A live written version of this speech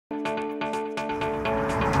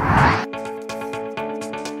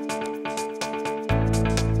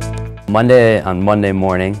On Monday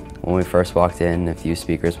morning, when we first walked in, a few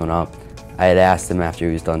speakers went up. I had asked him after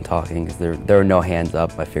he was done talking, because there were no hands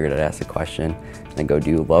up. I figured I'd ask a question and go, "Do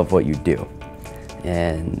you love what you do?"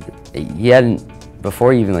 And he hadn't,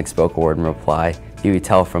 before he even spoke a word in reply, you could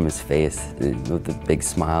tell from his face with the big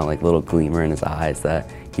smile, little gleamer in his eyes,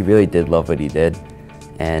 that he really did love what he did.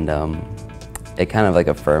 And it kind of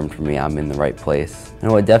affirmed for me I'm in the right place.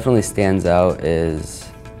 And what definitely stands out is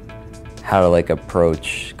how to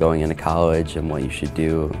approach going into college and what you should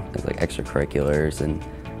do as extracurriculars, and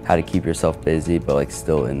how to keep yourself busy but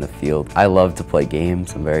still in the field. I love to play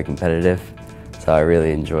games. I'm very competitive, so I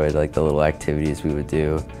really enjoyed the little activities we would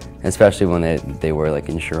do, especially when they were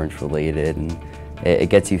insurance related, and it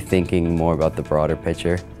gets you thinking more about the broader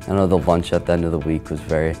picture. I know the lunch at the end of the week was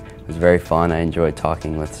very fun. I enjoyed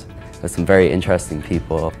talking with some very interesting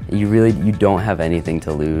people. You don't have anything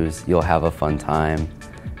to lose. You'll have a fun time.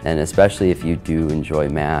 And especially if you do enjoy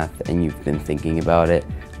math and you've been thinking about it,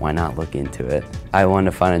 why not look into it? I wanted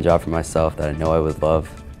to find a job for myself that I know I would love.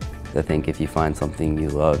 I think if you find something you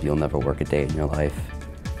love, you'll never work a day in your life.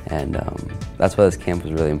 And that's why this camp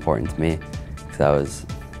was really important to me, because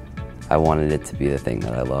I wanted it to be the thing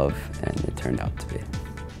that I love, and it turned out to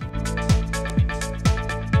be.